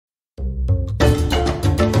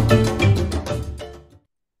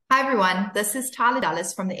everyone, this is Tyla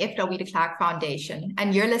from the F.W. de Klerk Foundation,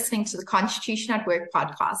 and you're listening to the Constitution at Work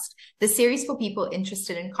podcast, the series for people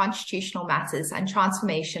interested in constitutional matters and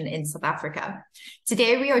transformation in South Africa.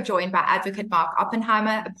 Today, we are joined by Advocate Mark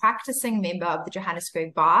Oppenheimer, a practicing member of the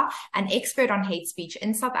Johannesburg Bar and expert on hate speech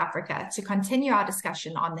in South Africa, to continue our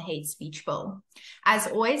discussion on the hate speech bill. As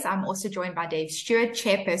always, I'm also joined by Steward,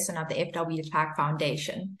 Chairperson of the F.W. de Klerk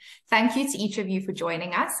Foundation. Thank you to each of you for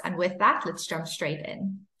joining us, and with that, let's jump straight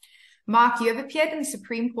in. Mark, you have appeared in the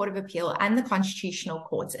Supreme Court of Appeal and the Constitutional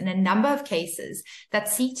Court in a number of cases that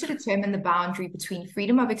seek to determine the boundary between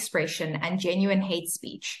freedom of expression and genuine hate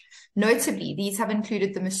speech. Notably, these have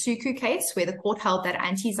included the Masuku case, where the court held that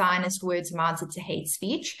anti-Zionist words amounted to hate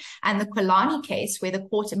speech, and the Kwalani case, where the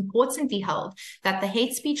court importantly held that the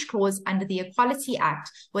hate speech clause under the Equality Act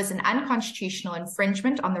was an unconstitutional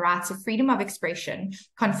infringement on the rights of freedom of expression,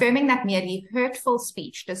 confirming that merely hurtful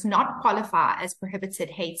speech does not qualify as prohibited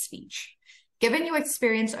hate speech. Given your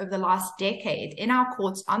experience over the last decade in our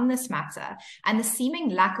courts on this matter and the seeming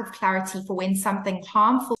lack of clarity for when something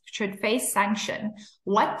harmful should face sanction,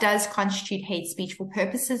 what does constitute hate speech for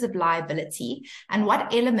purposes of liability, and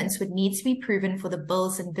what elements would need to be proven for the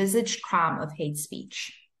bill's envisaged crime of hate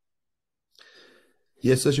speech?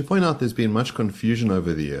 Yes, as you point out, there's been much confusion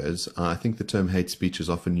over the years. I think the term hate speech is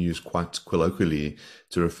often used quite colloquially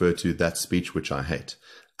to refer to that speech which I hate.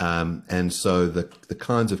 And so the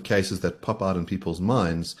kinds of cases that pop out in people's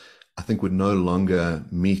minds, I think, would no longer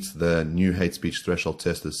meet the new hate speech threshold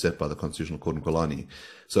test as set by the Constitutional Court in Kwalani.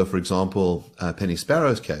 So, for example, Penny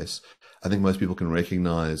Sparrow's case, I think most people can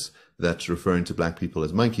recognize that referring to black people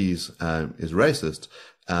as monkeys is racist.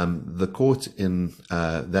 The court in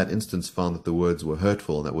that instance found that the words were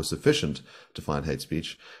hurtful and that was sufficient to find hate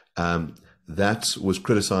speech. That was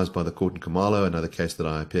criticized by the court in Kamalo, another case that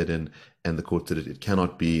I appeared in, and the court said it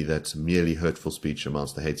cannot be that merely hurtful speech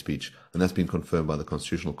amounts to hate speech, and that's been confirmed by the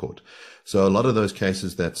Constitutional Court. So a lot of those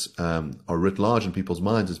cases that are writ large in people's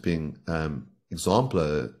minds as being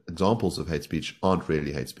examples of hate speech aren't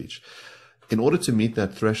really hate speech. In order to meet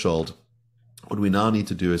that threshold, what we now need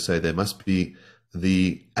to do is say there must be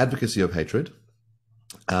the advocacy of hatred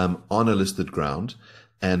on a listed ground.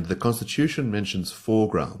 And the Constitution mentions 4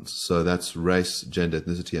 grounds. So that's race, gender,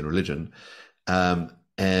 ethnicity, and religion.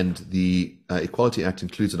 And the Equality Act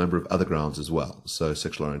includes a number of other grounds as well. So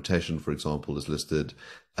sexual orientation, for example, is listed,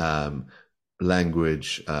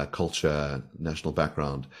 language, culture, national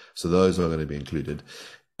background. So those are going to be included.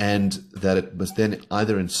 And that it must then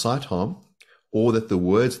either incite harm or that the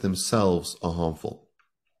words themselves are harmful.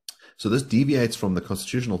 So this deviates from the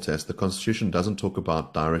constitutional test. The Constitution doesn't talk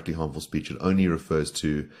about directly harmful speech. It only refers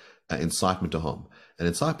to incitement to harm. And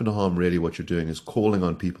incitement to harm, really what you're doing is calling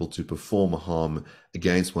on people to perform a harm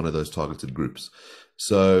against one of those targeted groups.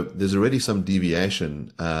 So there's already some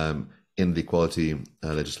deviation in the equality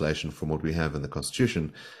legislation from what we have in the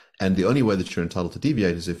Constitution. And the only way that you're entitled to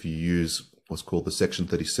deviate is if you use what's called the Section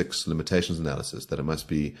 36 limitations analysis, that it must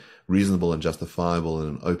be reasonable and justifiable in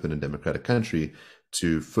an open and democratic country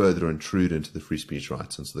to further intrude into the free speech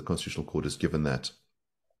rights. And so the Constitutional Court has given that.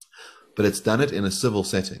 But it's done it in a civil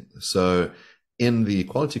setting. So in the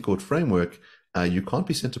Equality Court framework, you can't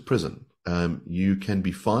be sent to prison. You can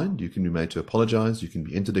be fined, you can be made to apologize, you can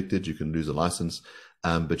be interdicted, you can lose a license,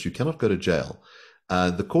 but you cannot go to jail.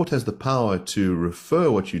 The court has the power to refer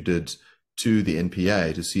what you did to the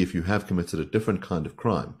NPA to see if you have committed a different kind of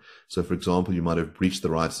crime. So, for example, you might have breached the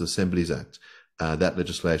Rights to Assemblies Act. That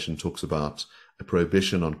legislation talks about a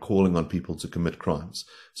prohibition on calling on people to commit crimes.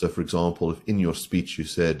 So, for example, if in your speech you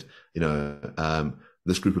said,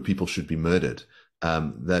 this group of people should be murdered,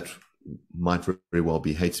 that might very well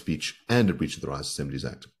be hate speech and a breach of the Rights to Assemblies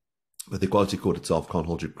Act. But the Equality Court itself can't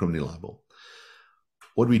hold you criminally liable.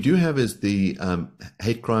 What we do have is the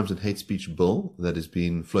Hate Crimes and Hate Speech Bill that has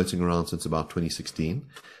been floating around since about 2016.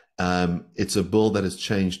 It's a bill that has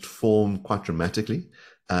changed form quite dramatically.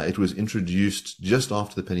 It was introduced just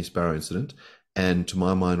after the Penny Sparrow incident, and to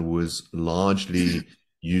my mind was largely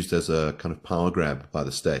used as a kind of power grab by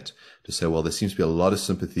the state to say, well, there seems to be a lot of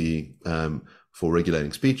sympathy for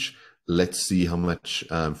regulating speech. Let's see how much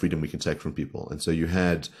freedom we can take from people. And so you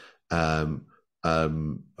had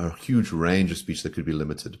a huge range of speech that could be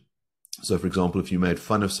limited. So, for example, if you made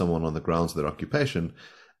fun of someone on the grounds of their occupation,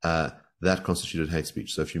 that constituted hate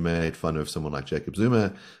speech. So if you made fun of someone like Jacob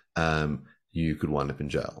Zuma, you could wind up in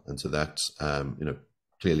jail. And so that's,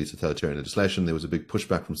 clearly totalitarian legislation. There was a big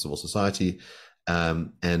pushback from civil society,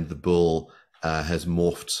 and the bill has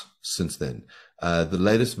morphed since then. The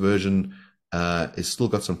latest version is still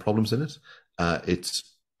got some problems in it.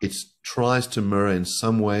 It tries to mirror in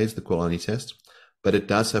some ways the Kwalani test, but it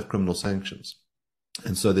does have criminal sanctions.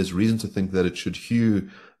 And so there's reason to think that it should hew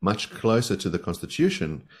much closer to the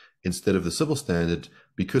Constitution instead of the civil standard,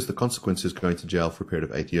 because the consequence is going to jail for a period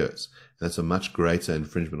of 8 years. And that's a much greater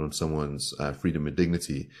infringement on someone's freedom and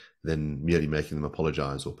dignity than merely making them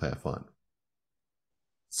apologize or pay a fine.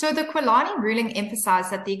 So the Kwalani ruling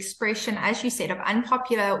emphasized that the expression, as you said, of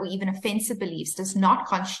unpopular or even offensive beliefs does not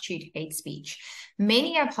constitute hate speech.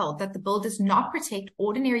 Many have held that the bill does not protect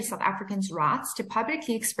ordinary South Africans' rights to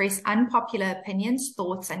publicly express unpopular opinions,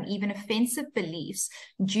 thoughts, and even offensive beliefs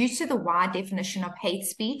due to the wide definition of hate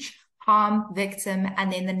speech, harm, victim,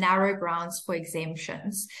 and then the narrow grounds for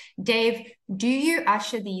exemptions. Dave, do you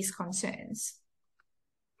usher these concerns?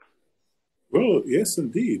 Well, yes,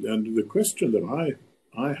 indeed. And the question that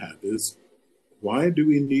I have is, why do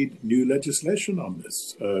we need new legislation on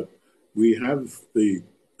this? We have the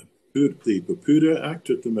Bapuda Act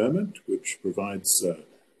at the moment, which provides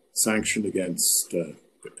sanction against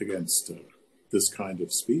this kind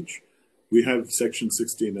of speech. We have Section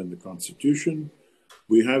 16 in the Constitution.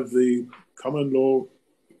 We have the common law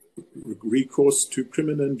recourse to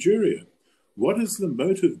crimen injuria. What is the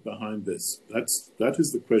motive behind this? That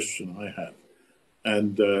is the question I have.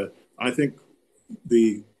 And I think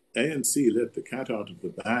the ANC let the cat out of the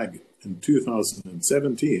bag in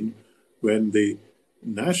 2017 when the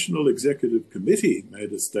National Executive Committee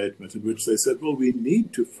made a statement in which they said, well, we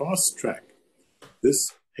need to fast track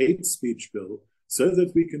this hate speech bill so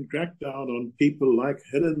that we can crack down on people like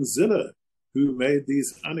Helen Ziller, who made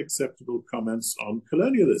these unacceptable comments on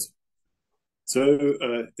colonialism. So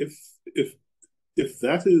if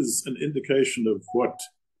that is an indication of what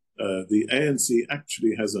the ANC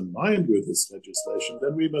actually has in mind with this legislation,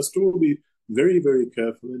 then we must all be very, very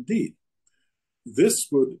careful indeed. This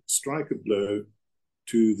would strike a blow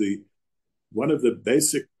to one of the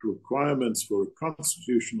basic requirements for a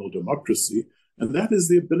constitutional democracy, and that is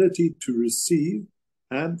the ability to receive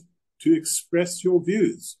and to express your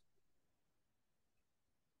views.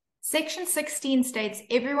 Section 16 states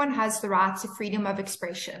everyone has the right to freedom of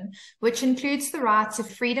expression, which includes the right to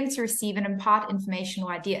freedom to receive and impart information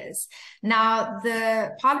or ideas. Now,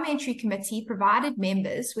 the Parliamentary Committee provided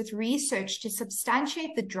members with research to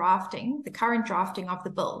substantiate the current drafting of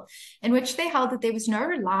the bill, in which they held that there was no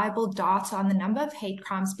reliable data on the number of hate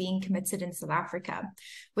crimes being committed in South Africa.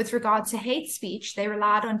 With regard to hate speech, they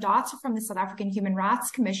relied on data from the South African Human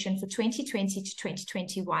Rights Commission for 2020 to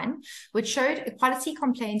 2021, which showed equality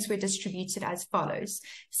complaints were distributed as follows.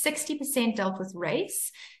 60% dealt with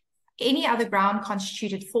race. Any other ground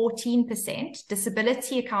constituted 14%,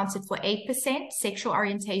 disability accounted for 8%, sexual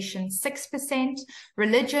orientation 6%,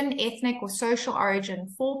 religion, ethnic or social origin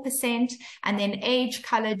 4%, and then age,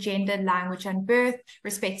 color, gender, language, and birth,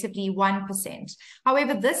 respectively 1%.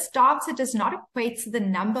 However, this data does not equate to the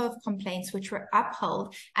number of complaints which were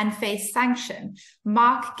upheld and faced sanction.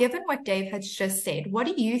 Mark, given what Dave has just said, what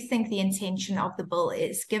do you think the intention of the bill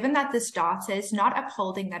is, given that this data is not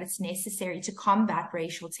upholding that it's necessary to combat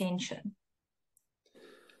racial tension?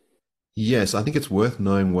 Yes, I think it's worth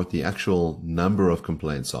knowing what the actual number of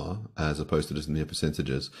complaints are, as opposed to just mere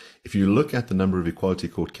percentages. If you look at the number of Equality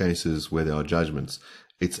Court cases where there are judgments,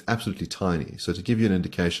 it's absolutely tiny. So to give you an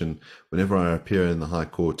indication, whenever I appear in the High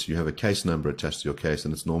Court, you have a case number attached to your case,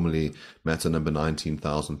 and it's normally matter number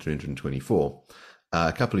 19,324.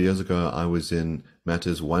 A couple of years ago, I was in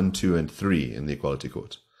matters 1, 2, and 3 in the Equality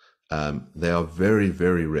Court. They are very,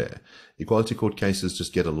 very rare. Equality Court cases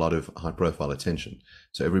just get a lot of high-profile attention.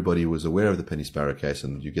 So everybody was aware of the Penny Sparrow case,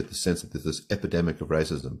 and you get the sense that there's this epidemic of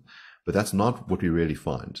racism. But that's not what we really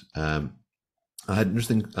find. I had an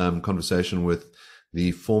interesting conversation with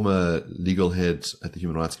the former legal head at the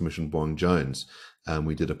Human Rights Commission, Boang Jones.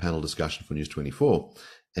 We did a panel discussion for News 24,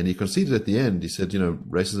 and he conceded at the end. He said,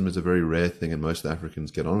 racism is a very rare thing, and most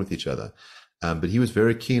Africans get on with each other. But he was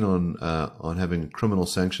very keen on having criminal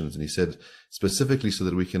sanctions, and he said specifically so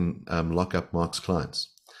that we can lock up Mark's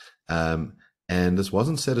clients. And this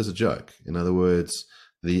wasn't said as a joke. In other words,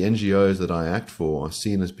 the NGOs that I act for are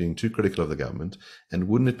seen as being too critical of the government, and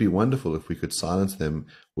wouldn't it be wonderful if we could silence them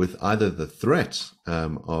with either the threat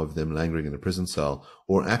of them lingering in a prison cell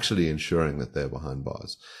or actually ensuring that they're behind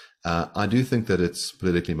bars? I do think that it's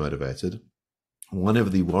politically motivated. One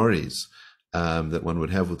of the worries that one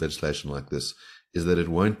would have with legislation like this is that it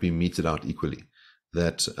won't be meted out equally,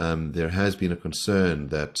 that there has been a concern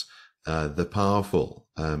that the powerful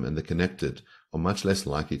and the connected are much less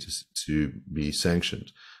likely to be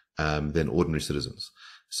sanctioned than ordinary citizens.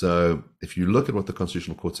 So if you look at what the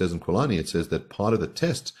Constitutional Court says in Kwalani, it says that part of the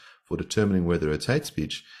test for determining whether it's hate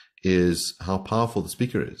speech is how powerful the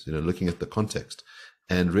speaker is, looking at the context.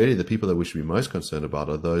 And really, the people that we should be most concerned about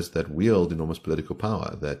are those that wield enormous political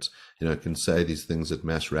power, that, you know, can say these things at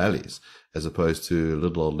mass rallies, as opposed to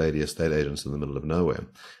little old lady estate agents in the middle of nowhere.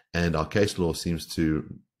 And our case law seems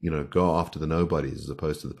to, you know, go after the nobodies as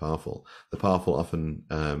opposed to the powerful. The powerful often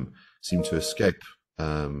seem to escape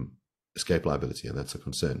liability, and that's a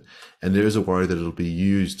concern. And there is a worry that it'll be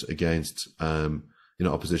used against you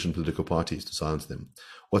know, opposition political parties to silence them.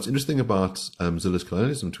 What's interesting about Zilla's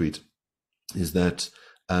colonialism tweet is that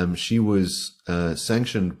she was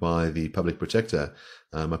sanctioned by the public protector,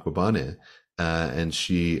 Makwabane, and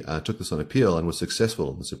she took this on appeal and was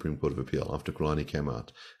successful in the Supreme Court of Appeal after Kulani came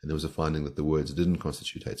out, and there was a finding that the words didn't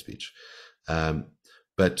constitute hate speech.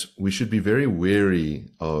 But we should be very wary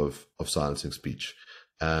of silencing speech.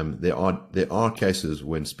 There are cases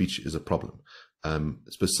when speech is a problem,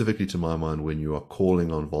 specifically to my mind when you are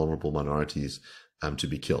calling on vulnerable minorities to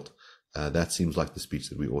be killed. That seems like the speech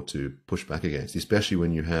that we ought to push back against, especially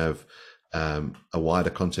when you have a wider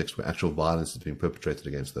context where actual violence is being perpetrated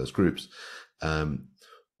against those groups.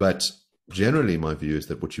 But generally, my view is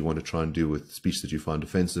that what you want to try and do with speech that you find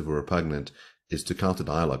offensive or repugnant is to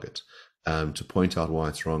counter-dialogue it, to point out why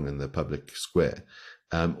it's wrong in the public square.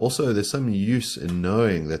 Also, there's some use in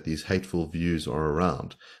knowing that these hateful views are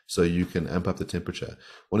around, so you can amp up the temperature.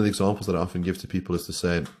 One of the examples that I often give to people is to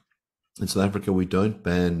say, in South Africa, we don't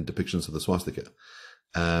ban depictions of the swastika,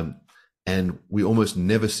 and we almost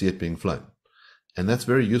never see it being flown. And that's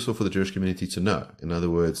very useful for the Jewish community to know. In other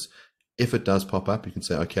words, if it does pop up, you can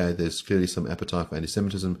say, okay, there's clearly some appetite for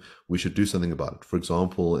anti-Semitism. We should do something about it. For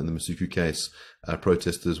example, in the Masuku case,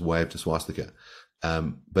 protesters waved a swastika.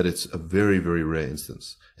 But it's a very, very rare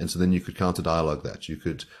instance. And so then you could counter-dialogue that. You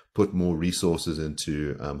could put more resources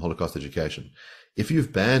into Holocaust education. If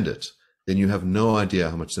you've banned it, then you have no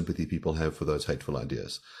idea how much sympathy people have for those hateful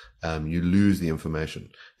ideas. You lose the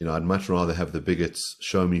information. You know, I'd much rather have the bigots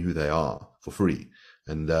show me who they are for free,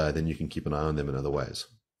 and then you can keep an eye on them in other ways.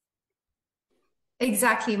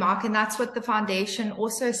 Exactly, Mark. And that's what the foundation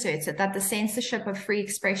also asserts, that the censorship of free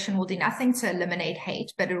expression will do nothing to eliminate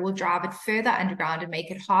hate, but it will drive it further underground and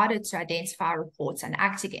make it harder to identify, report, and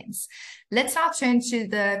act against. Let's now turn to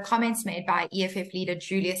the comments made by EFF leader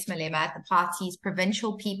Julius Malema at the party's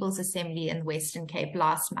Provincial People's Assembly in the Western Cape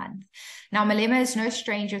last month. Now, Malema is no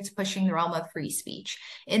stranger to pushing the realm of free speech.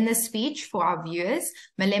 In this speech, for our viewers,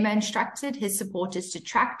 Malema instructed his supporters to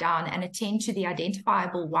track down and attend to the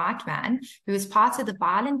identifiable white man who was part of the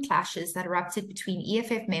violent clashes that erupted between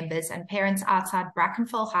EFF members and parents outside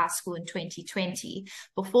Brackenfell High School in 2020,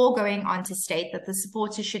 before going on to state that the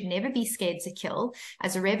supporters should never be scared to kill,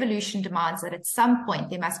 as a revolution demands that at some point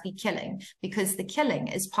there must be killing, because the killing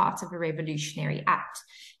is part of a revolutionary act.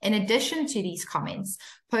 In addition to these comments,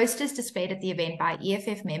 posters displayed at the event by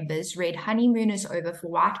EFF members read, "Honeymoon is over for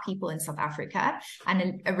white people in South Africa,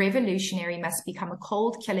 and a revolutionary must become a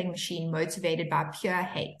cold killing machine motivated by pure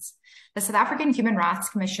hate." The South African Human Rights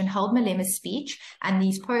Commission held Malema's speech and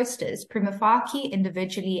these posters, prima facie,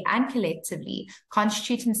 individually and collectively,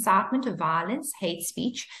 constitute incitement of violence, hate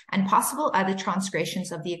speech, and possible other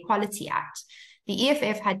transgressions of the Equality Act. The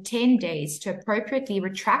EFF had 10 days to appropriately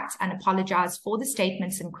retract and apologize for the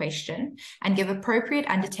statements in question and give appropriate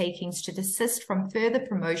undertakings to desist from further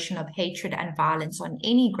promotion of hatred and violence on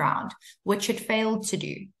any ground, which it failed to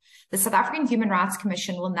do. The South African Human Rights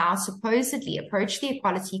Commission will now supposedly approach the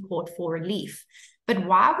Equality Court for relief. But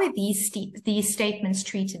why were these statements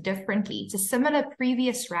treated differently to similar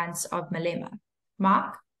previous rants of Malema?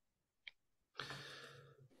 Mark?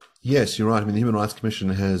 Yes, you're right. I mean, the Human Rights Commission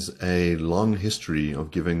has a long history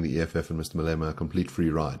of giving the EFF and Mr. Malema a complete free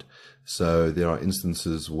ride. So there are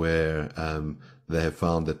instances where they have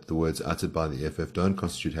found that the words uttered by the EFF don't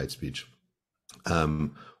constitute hate speech.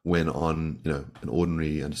 When on, you know, an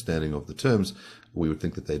ordinary understanding of the terms, we would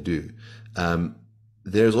think that they do.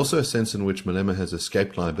 There's also a sense in which Malema has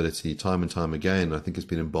escaped liability time and time again. I think has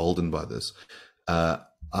been emboldened by this.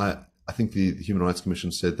 I think the Human Rights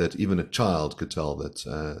Commission said that even a child could tell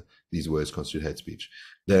that these words constitute hate speech.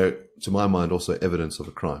 They're, to my mind, also evidence of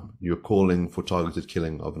a crime. You're calling for targeted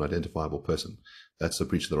killing of an identifiable person. That's a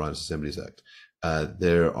breach of the Rights Assemblies Act.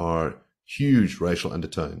 There are huge racial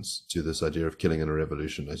undertones to this idea of killing in a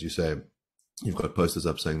revolution. As you say, you've got posters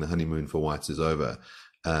up saying the honeymoon for whites is over.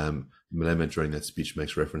 Malema during that speech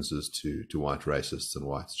makes references to white racists and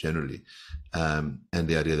whites generally, and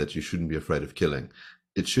the idea that you shouldn't be afraid of killing.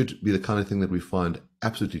 It should be the kind of thing that we find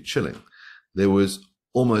absolutely chilling. There was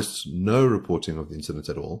almost no reporting of the incident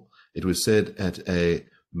at all. It was said at a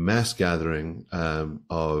mass gathering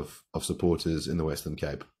of supporters in the Western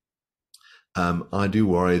Cape. I do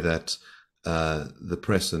worry that the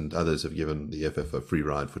press and others have given the EFF a free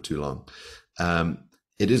ride for too long.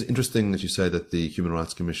 it is interesting that you say that the Human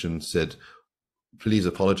Rights Commission said, please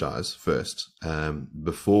apologize first,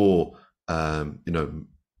 before,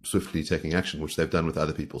 swiftly taking action, which they've done with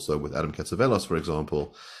other people. So with Adam Katsavelos, for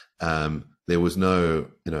example, there was no,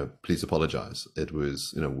 please apologize. It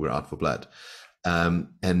was, we're out for blood.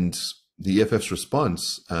 And the EFF's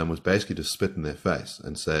response was basically to spit in their face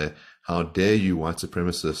and say, how dare you white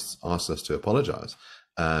supremacists ask us to apologize?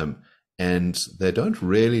 And they don't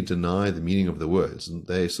really deny the meaning of the words. And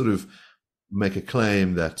they sort of make a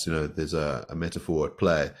claim that, there's a metaphor at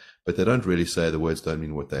play, but they don't really say the words don't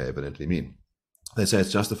mean what they evidently mean. They say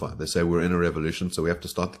it's justified. They say we're in a revolution, so we have to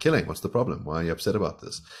start the killing. What's the problem? Why are you upset about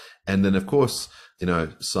this? And then, of course,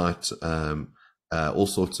 cite all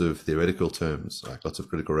sorts of theoretical terms, like lots of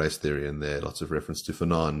critical race theory in there, lots of reference to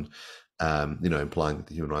Fanon, implying that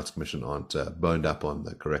the Human Rights Commission aren't boned up on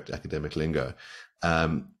the correct academic lingo.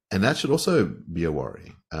 And that should also be a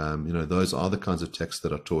worry. Those are the kinds of texts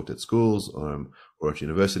that are taught at schools or at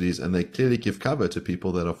universities, and they clearly give cover to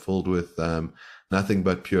people that are filled with nothing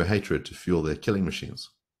but pure hatred to fuel their killing machines.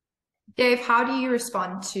 Dave, how do you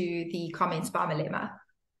respond to the comments by Malema?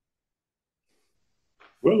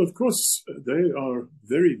 Well, of course, they are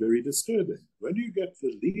very, very disturbing. When you get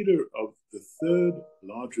the leader of the third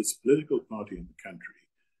largest political party in the country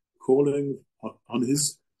calling on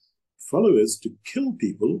his followers to kill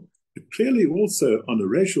people, clearly also on a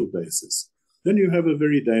racial basis, then you have a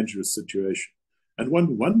very dangerous situation. And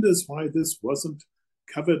one wonders why this wasn't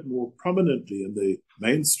covered more prominently in the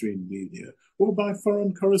mainstream media or by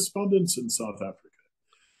foreign correspondents in South Africa.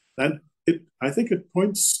 And I think it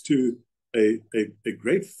points to a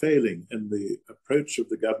great failing in the approach of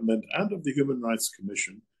the government and of the Human Rights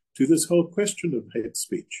Commission to this whole question of hate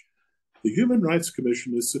speech. The Human Rights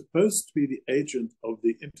Commission is supposed to be the agent of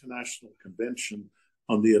the International Convention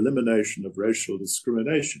on the Elimination of Racial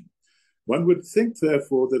Discrimination. One would think,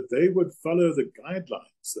 therefore, that they would follow the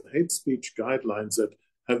guidelines, the hate speech guidelines that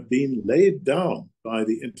have been laid down by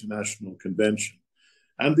the International Convention.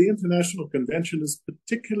 And the International Convention is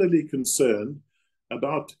particularly concerned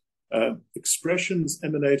about expressions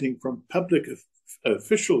emanating from public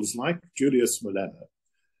officials like Julius Malema.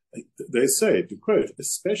 They say, to quote,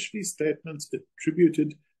 especially statements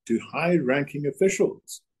attributed to high-ranking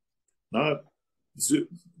officials. Now,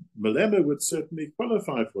 Malema would certainly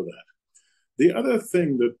qualify for that. The other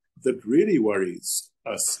thing that really worries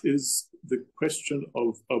us is the question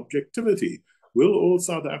of objectivity. Will all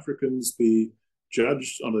South Africans be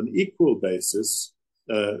judged on an equal basis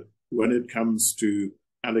when it comes to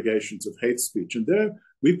allegations of hate speech? And there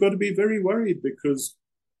we've got to be very worried, because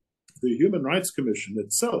the Human Rights Commission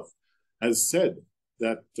itself has said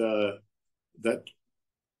that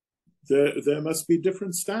there must be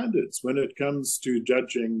different standards when it comes to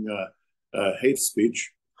judging hate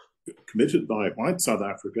speech committed by white South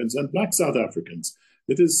Africans and black South Africans.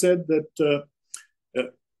 It is said that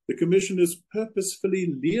the Commission is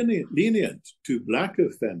purposefully lenient to black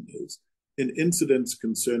offenders in incidents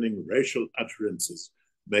concerning racial utterances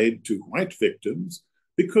made to white victims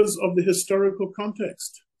because of the historical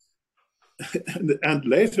context. And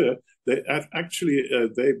later, they actually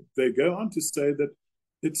go on to say that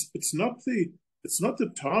it's not the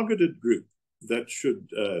targeted group that should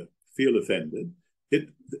feel offended.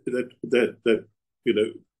 That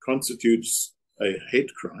constitutes a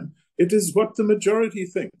hate crime. It is what the majority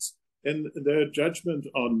thinks. In their judgment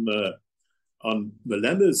on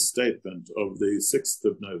Malema's statement of the 6th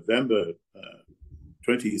of November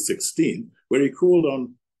 2016, where he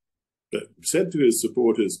said to his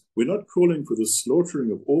supporters, we're not calling for the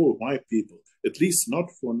slaughtering of all white people, at least not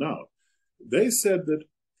for now. They said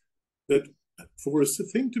that for a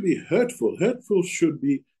thing to be hurtful should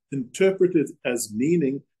be interpreted as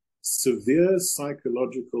meaning severe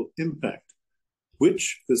psychological impact,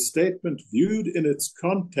 which the statement viewed in its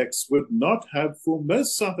context would not have for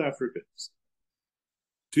most South Africans.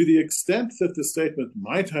 To the extent that the statement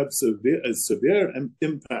might have a severe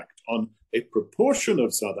impact on a proportion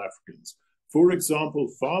of South Africans, for example,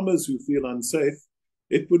 farmers who feel unsafe,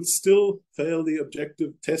 it would still fail the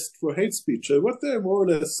objective test for hate speech. So what they're more or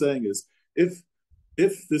less saying is, if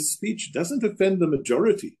the speech doesn't offend the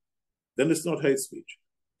majority, then it's not hate speech.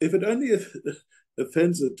 If it only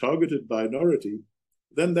offends a targeted minority,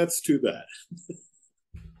 then that's too bad.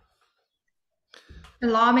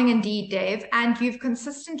 Alarming indeed, Dave. And you've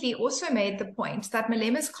consistently also made the point that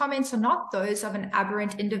Malema's comments are not those of an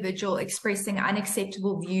aberrant individual expressing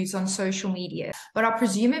unacceptable views on social media, but are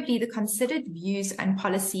presumably the considered views and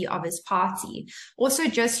policy of his party. Also,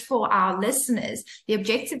 just for our listeners, the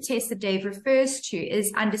objective test that Dave refers to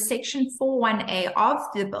is under Section 41A of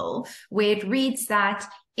the bill, where it reads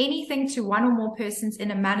that anything to one or more persons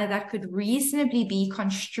in a manner that could reasonably be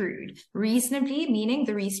construed. Reasonably meaning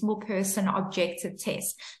the reasonable person objective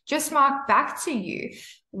test. Just Mark, back to you.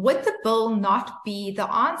 Would the bill not be the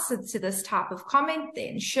answer to this type of comment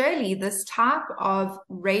then? Surely this type of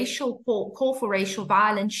call for racial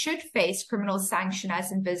violence should face criminal sanction as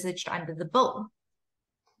envisaged under the bill.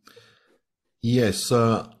 Yes,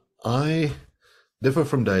 so I differ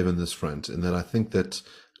from Dave on this front in that I think that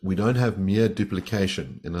we don't have mere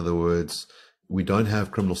duplication. In other words, we don't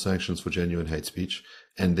have criminal sanctions for genuine hate speech,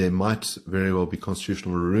 and there might very well be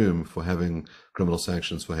constitutional room for having criminal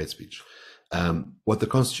sanctions for hate speech. What the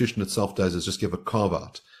Constitution itself does is just give a carve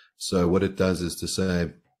out. So what it does is to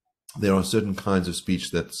say there are certain kinds of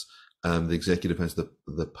speech that the executive has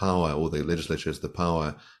the power, or the legislature has the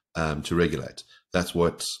power to regulate. That's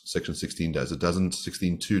what Section 16 does.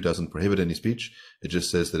 16.2 doesn't prohibit any speech. It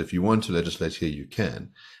just says that if you want to legislate here, you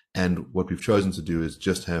can. And what we've chosen to do is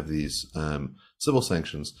just have these civil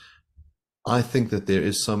sanctions. I think that there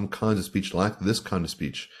is some kinds of speech like this kind of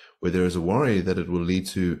speech where there is a worry that it will lead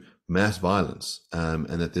to mass violence,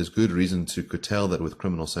 and that there's good reason to curtail that with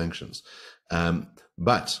criminal sanctions.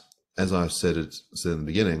 But as I've said in the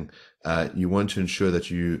beginning, you want to ensure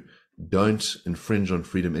that you don't infringe on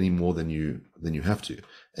freedom any more than you have to,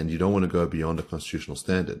 and you don't want to go beyond a constitutional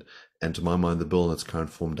standard. And to my mind, the bill in its current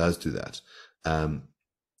form does do that.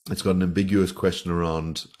 It's got an ambiguous question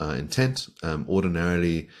around intent.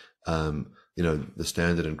 Ordinarily, the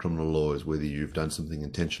standard in criminal law is whether you've done something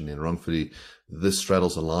intentionally and wrongfully. This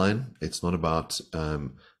straddles a line. It's not about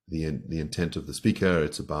the intent of the speaker.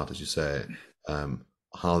 It's about, as you say,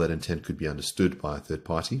 how that intent could be understood by a third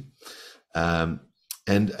party. And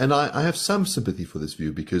I have some sympathy for this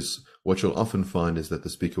view, because what you'll often find is that the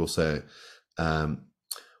speaker will say,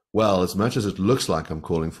 well, as much as it looks like I'm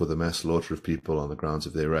calling for the mass slaughter of people on the grounds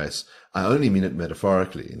of their race, I only mean it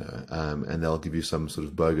metaphorically, and they'll give you some sort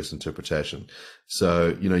of bogus interpretation.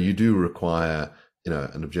 So, you do require,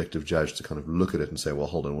 an objective judge to kind of look at it and say, well,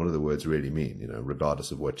 hold on, what do the words really mean?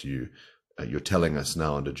 Regardless of what you're telling us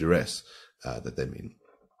now under duress that they mean.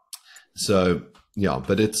 So, yeah,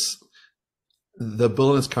 but the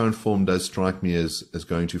bill in its current form does strike me as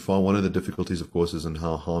going too far. One of the difficulties, of course, is in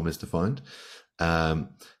how harm is defined.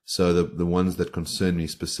 So the ones that concern me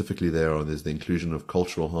specifically there's the inclusion of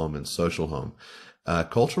cultural harm and social harm.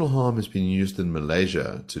 Cultural harm has been used in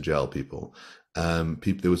Malaysia to jail people.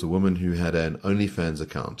 There was a woman who had an OnlyFans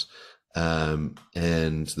account,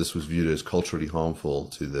 and this was viewed as culturally harmful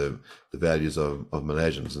to the values of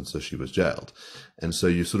Malaysians, and so she was jailed. And so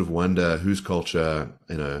you sort of wonder whose culture,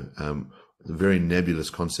 the very nebulous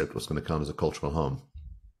concept, what's going to count as a cultural harm.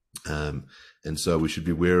 And so we should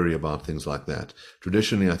be wary about things like that.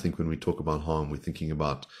 Traditionally, I think when we talk about harm, we're thinking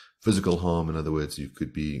about physical harm. In other words, you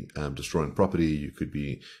could be destroying property, you could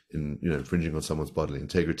be infringing on someone's bodily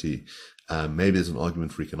integrity. Maybe there's an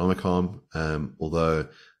argument for economic harm, although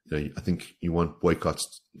I think you want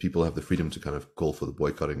boycotts. People have the freedom to kind of call for the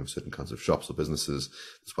boycotting of certain kinds of shops or businesses.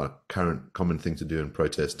 It's quite a common thing to do in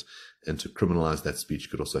protest, and to criminalize that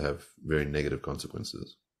speech could also have very negative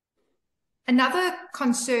consequences. Another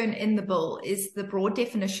concern in the bill is the broad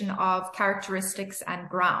definition of characteristics and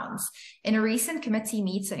grounds. In a recent committee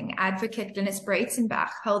meeting, Advocate Glynis Breitenbach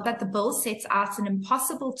held that the bill sets out an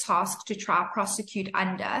impossible task to try prosecute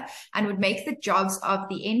under, and would make the jobs of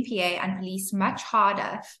the NPA and police much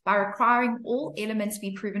harder by requiring all elements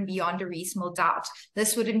be proven beyond a reasonable doubt.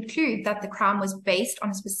 This would include that the crime was based on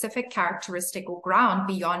a specific characteristic or ground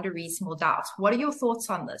beyond a reasonable doubt. What are your thoughts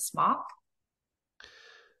on this, Mark?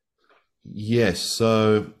 Yes,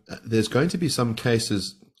 so there's going to be some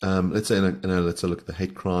cases, let's say, let's look at the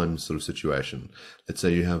hate crime sort of situation. Let's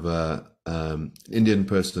say you have an Indian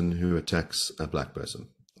person who attacks a black person,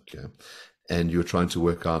 okay, and you're trying to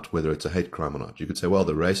work out whether it's a hate crime or not. You could say, well,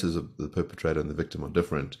 the races of the perpetrator and the victim are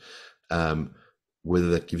different. Whether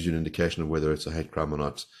that gives you an indication of whether it's a hate crime or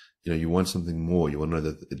not. You want something more. You want to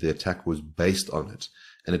know that the attack was based on it.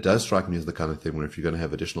 And it does strike me as the kind of thing where if you're going to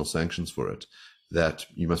have additional sanctions for it, that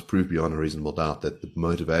you must prove beyond a reasonable doubt that the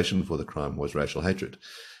motivation for the crime was racial hatred.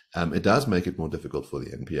 It does make it more difficult for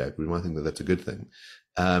the NPA, but we might think that that's a good thing.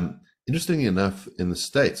 Interestingly enough, in the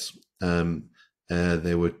States,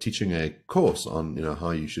 they were teaching a course on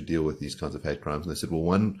how you should deal with these kinds of hate crimes. And they said,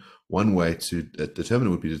 well, one way to determine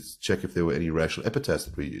it would be to check if there were any racial epithets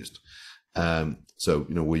that were used. So,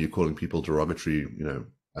 were you calling people derogatory,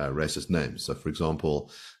 racist names? So, for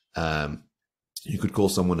example, you could call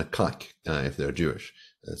someone a kike if they're Jewish.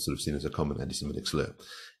 That's sort of seen as a common anti-Semitic slur.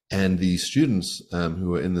 And the students who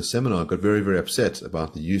were in the seminar got very, very upset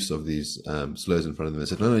about the use of these slurs in front of them. They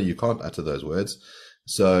said, no, you can't utter those words.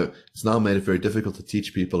 So it's now made it very difficult to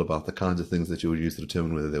teach people about the kinds of things that you would use to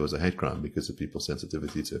determine whether there was a hate crime because of people's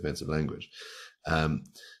sensitivity to offensive language. But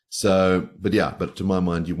to my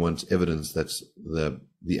mind, you want evidence that the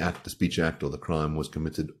speech act or the crime was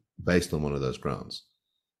committed based on one of those grounds,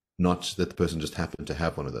 not that the person just happened to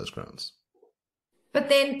have one of those grounds. But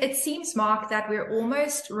then it seems, Mark, that we're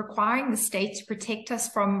almost requiring the state to protect us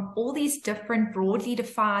from all these different broadly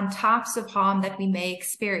defined types of harm that we may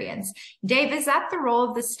experience. Dave, is that the role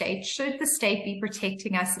of the state? Should the state be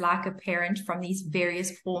protecting us like a parent from these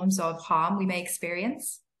various forms of harm we may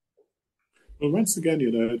experience? Well, once again,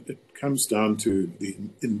 it comes down to the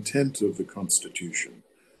intent of the Constitution.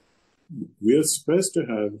 We are supposed to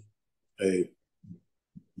have a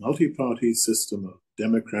multi-party system of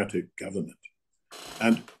democratic government.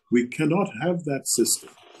 And we cannot have that system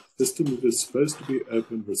that is supposed to be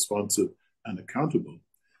open, responsive, and accountable,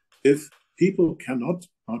 if people cannot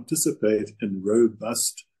participate in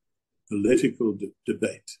robust political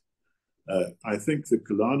debate. I think the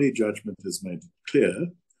Kulani judgment has made it clear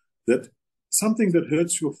that something that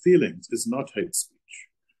hurts your feelings is not hate speech.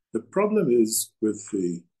 The problem is with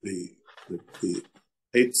the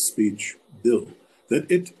hate speech bill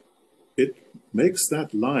that it makes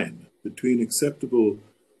that line between acceptable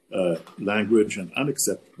language and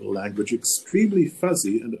unacceptable language extremely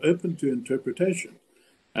fuzzy and open to interpretation.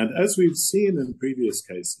 And as we've seen in previous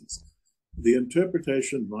cases, the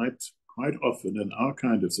interpretation might quite often in our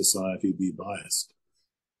kind of society be biased.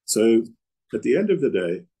 So at the end of the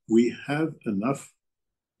day, we have enough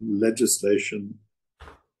legislation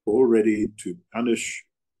already to punish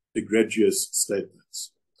egregious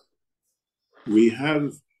statements. We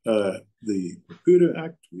have the Practising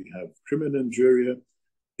Act, we have crimen injuria.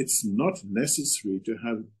 It's not necessary to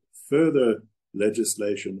have further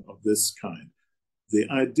legislation of this kind. The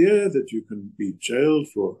idea that you can be jailed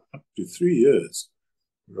for up to 3 years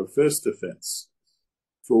for a first offense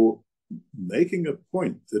for making a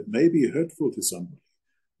point that may be hurtful to somebody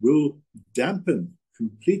will dampen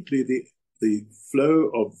completely the flow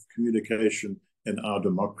of communication in our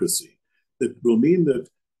democracy. It will mean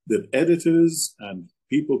that editors and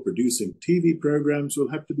people producing TV programs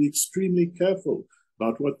will have to be extremely careful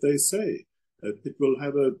about what they say. It will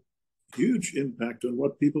have a huge impact on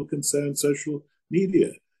what people can say on social media.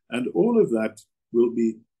 And all of that will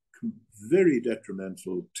be very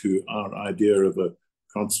detrimental to our idea of a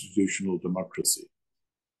constitutional democracy.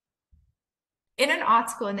 In an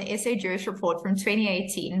article in the SA Jewish Report from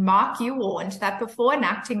 2018, Mark, you warned that before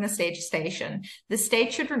enacting this legislation, the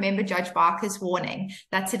state should remember Judge Barker's warning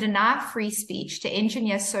that to deny free speech, to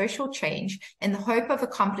engineer social change in the hope of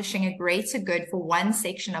accomplishing a greater good for one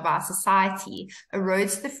section of our society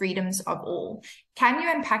erodes the freedoms of all. Can you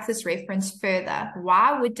unpack this reference further?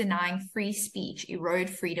 Why would denying free speech erode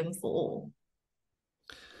freedom for all?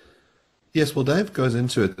 Yes, well, Dave goes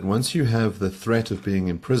into it that once you have the threat of being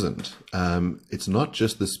imprisoned, it's not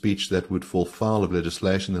just the speech that would fall foul of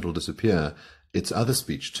legislation that will disappear, it's other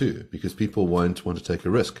speech too, because people won't want to take a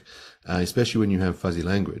risk, especially when you have fuzzy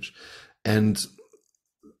language. And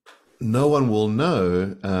no one will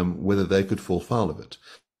know whether they could fall foul of it.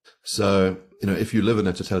 So, if you live in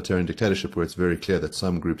a totalitarian dictatorship where it's very clear that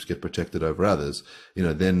some groups get protected over others,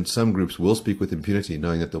 then some groups will speak with impunity,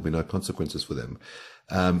 knowing that there'll be no consequences for them.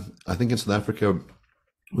 I think in South Africa,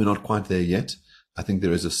 we're not quite there yet. I think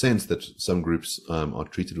there is a sense that some groups are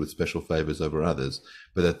treated with special favors over others,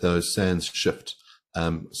 but that those sands shift.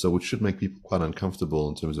 So it should make people quite uncomfortable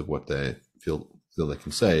in terms of what they feel they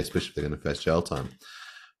can say, especially if they're going to face jail time.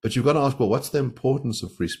 But you've got to ask, well, what's the importance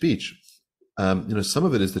of free speech? Some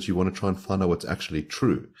of it is that you want to try and find out what's actually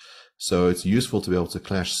true. So it's useful to be able to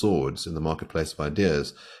clash swords in the marketplace of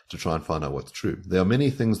ideas to try and find out what's true. There are many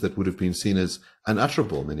things that would have been seen as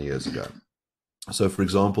unutterable many years ago. So, for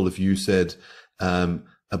example, if you said a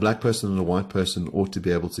black person and a white person ought to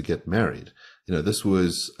be able to get married, this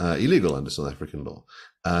was illegal under South African law.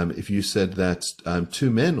 If you said that two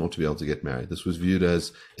men ought to be able to get married, this was viewed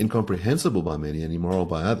as incomprehensible by many and immoral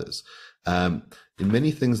by others. In many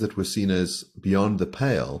things that were seen as beyond the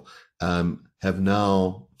pale have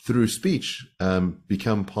now, through speech,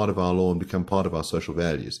 become part of our law and become part of our social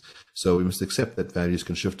values. So we must accept that values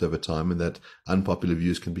can shift over time and that unpopular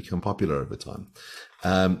views can become popular over time.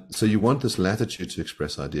 So you want this latitude to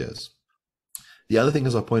express ideas. The other thing,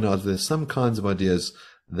 as I point out, there's some kinds of ideas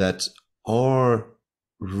that are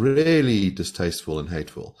really distasteful and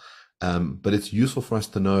hateful. But it's useful for us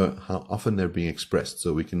to know how often they're being expressed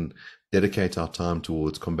so we can dedicate our time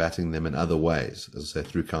towards combating them in other ways, as I say,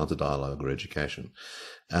 through counter dialogue or education.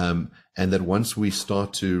 And that once we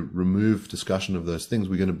start to remove discussion of those things,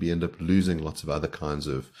 we're going to end up losing lots of other kinds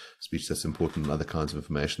of speech that's important and other kinds of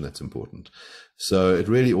information that's important. So it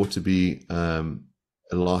really ought to be a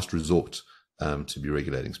last resort to be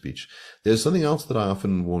regulating speech. There's something else that I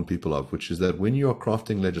often warn people of, which is that when you are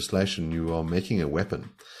crafting legislation, you are making a weapon.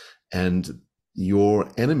 And your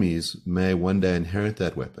enemies may one day inherit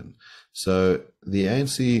that weapon. So the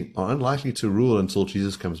ANC are unlikely to rule until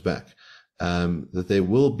Jesus comes back. That there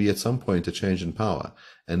will be at some point a change in power.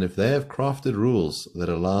 And if they have crafted rules that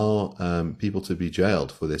allow people to be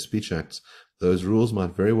jailed for their speech acts, those rules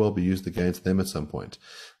might very well be used against them at some point.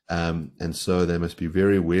 And so they must be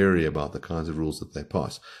very wary about the kinds of rules that they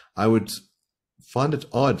pass. I would find it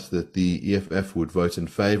odd that the EFF would vote in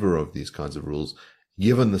favor of these kinds of rules,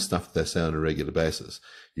 given the stuff they say on a regular basis.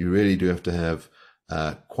 You really do have to have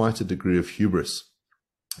quite a degree of hubris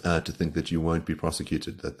to think that you won't be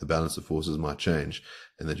prosecuted, that the balance of forces might change,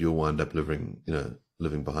 and that you'll wind up living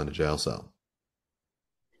behind a jail cell.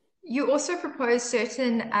 You also propose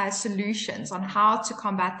certain solutions on how to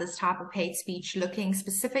combat this type of hate speech, looking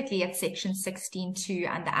specifically at Section 16.2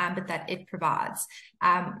 and the ambit that it provides.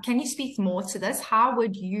 Can you speak more to this? How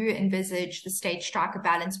would you envisage the state strike a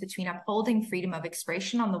balance between upholding freedom of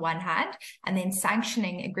expression on the one hand and then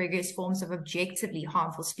sanctioning egregious forms of objectively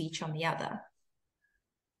harmful speech on the other?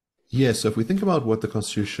 Yes, so if we think about what the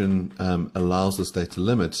Constitution allows the state to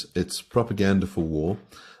limit, it's propaganda for war,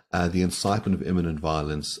 the incitement of imminent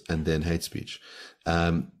violence, and then hate speech.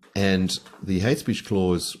 And the hate speech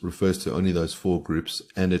clause refers to only those four groups,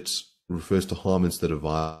 and it refers to harm instead of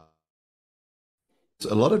violence.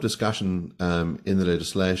 There's a lot of discussion in the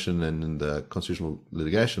legislation and in the constitutional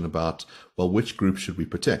litigation about, well, which group should we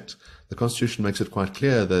protect? The Constitution makes it quite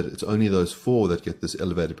clear that it's only those four that get this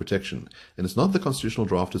elevated protection. And it's not the constitutional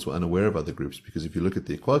drafters were unaware of other groups, because if you look at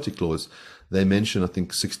the Equality Clause, they mention, I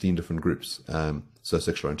think, 16 different groups. So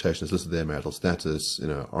sexual orientation is listed there, marital status,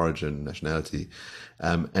 origin, nationality.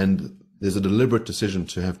 And there's a deliberate decision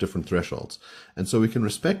to have different thresholds. And so we can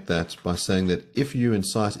respect that by saying that if you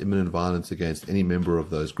incite imminent violence against any member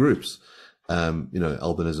of those groups,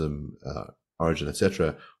 albinism, origin,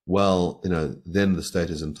 etc., well, then the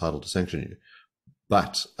state is entitled to sanction you.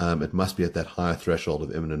 But it must be at that higher threshold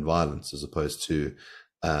of imminent violence as opposed to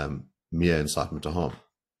mere incitement to harm.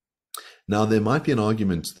 Now, there might be an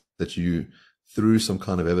argument that you, through some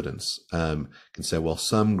kind of evidence, can say, well,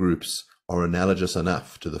 some groups are analogous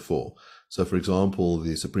enough to the four. So, for example,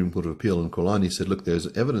 the Supreme Court of Appeal in Kolani said, look,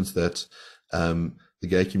 there's evidence that the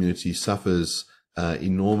gay community suffers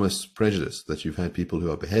enormous prejudice, that you've had people who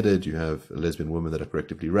are beheaded, you have lesbian women that are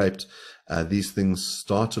correctively raped. These things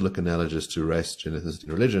start to look analogous to race, gender, ethnicity,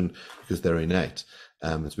 and religion because they're innate.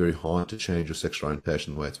 It's very hard to change your sexual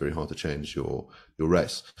orientation the way it's very hard to change your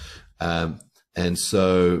race. And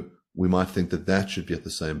so we might think that that should be at the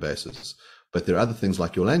same basis. But there are other things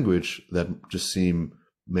like your language that just seem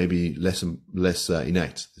maybe less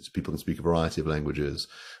innate. People can speak a variety of languages.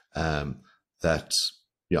 Not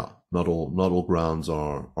all grounds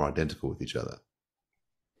are identical with each other.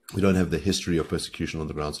 We don't have the history of persecution on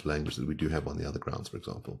the grounds of language that we do have on the other grounds, for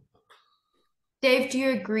example. Dave, do you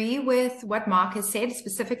agree with what Mark has said,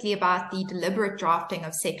 specifically about the deliberate drafting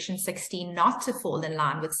of Section 16 not to fall in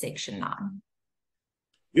line with Section 9?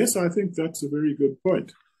 Yes, I think that's a very good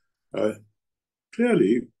point.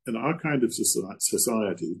 Clearly, in our kind of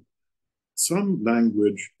society, some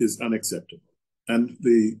language is unacceptable. And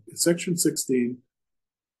the Section 16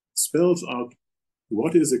 spells out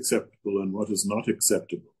what is acceptable and what is not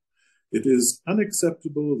acceptable. It is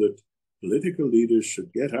unacceptable that political leaders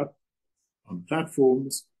should get up on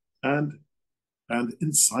platforms and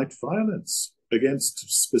incite violence against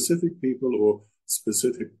specific people or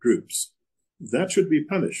specific groups. That should be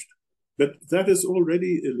punished. But that is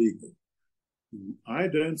already illegal. I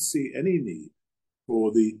don't see any need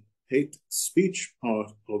for the hate speech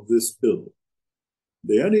part of this bill.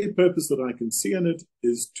 The only purpose that I can see in it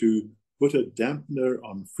is to put a dampener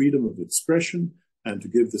on freedom of expression and to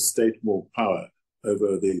give the state more power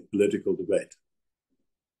over the political debate.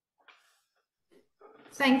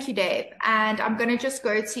 Thank you, Dave. And I'm going to just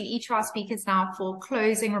go to each of our speakers now for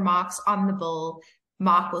closing remarks on the bill.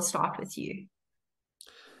 Mark, we'll start with you.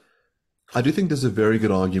 I do think there's a very good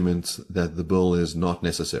argument that the bill is not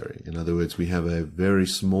necessary. In other words, we have a very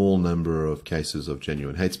small number of cases of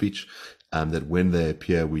genuine hate speech, that when they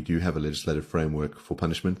appear, we do have a legislative framework for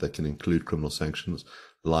punishment that can include criminal sanctions,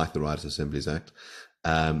 like the Riotous Assemblies Act.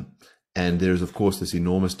 And there is, of course, this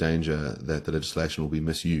enormous danger that the legislation will be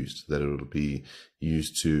misused, that it will be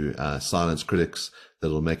used to silence critics, that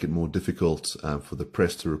it will make it more difficult for the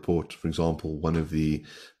press to report. For example, one of the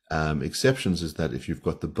exceptions is that if you've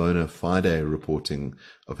got the bona fide reporting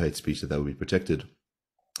of hate speech, that will be protected.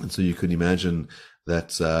 And so you can imagine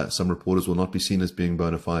that some reporters will not be seen as being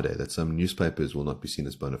bona fide, that some newspapers will not be seen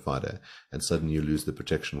as bona fide, and suddenly you lose the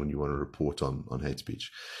protection when you want to report on hate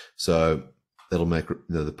speech. So that'll make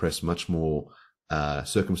the press much more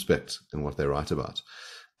circumspect in what they write about.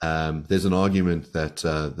 There's an argument that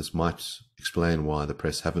this might explain why the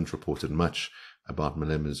press haven't reported much about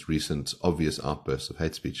Malema's recent obvious outbursts of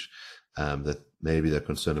hate speech, that maybe they're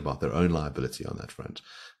concerned about their own liability on that front.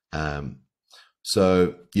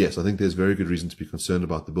 So, yes, I think there's very good reason to be concerned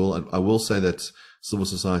about the bill. And I will say that civil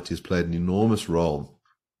society has played an enormous role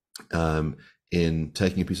in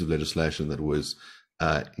taking a piece of legislation that was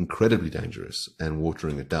incredibly dangerous and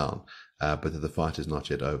watering it down, but that the fight is not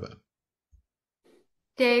yet over.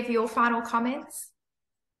 Dave, your final comments?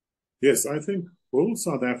 Yes, I think all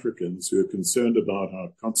South Africans who are concerned about our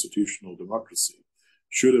constitutional democracy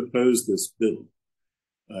should oppose this bill.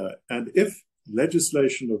 And if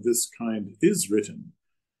legislation of this kind is written,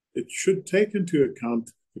 it should take into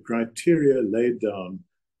account the criteria laid down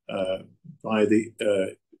by the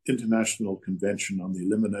International Convention on the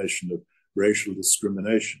Elimination of Racial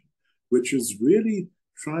Discrimination, which is really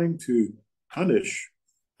trying to punish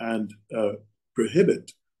and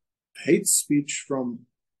prohibit hate speech from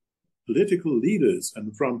political leaders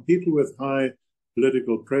and from people with high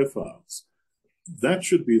political profiles. That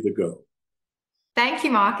should be the goal. Thank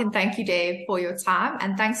you, Mark, and thank you, Dave, for your time.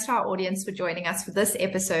 And thanks to our audience for joining us for this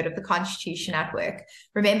episode of The Constitution at Work.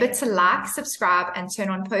 Remember to like, subscribe, and turn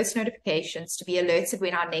on post notifications to be alerted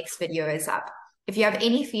when our next video is up. If you have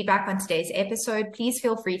any feedback on today's episode, please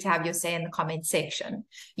feel free to have your say in the comments section.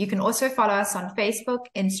 You can also follow us on Facebook,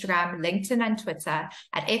 Instagram, LinkedIn, and Twitter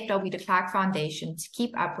at FW de Klerk Foundation to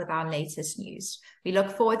keep up with our latest news. We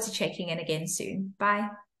look forward to checking in again soon. Bye.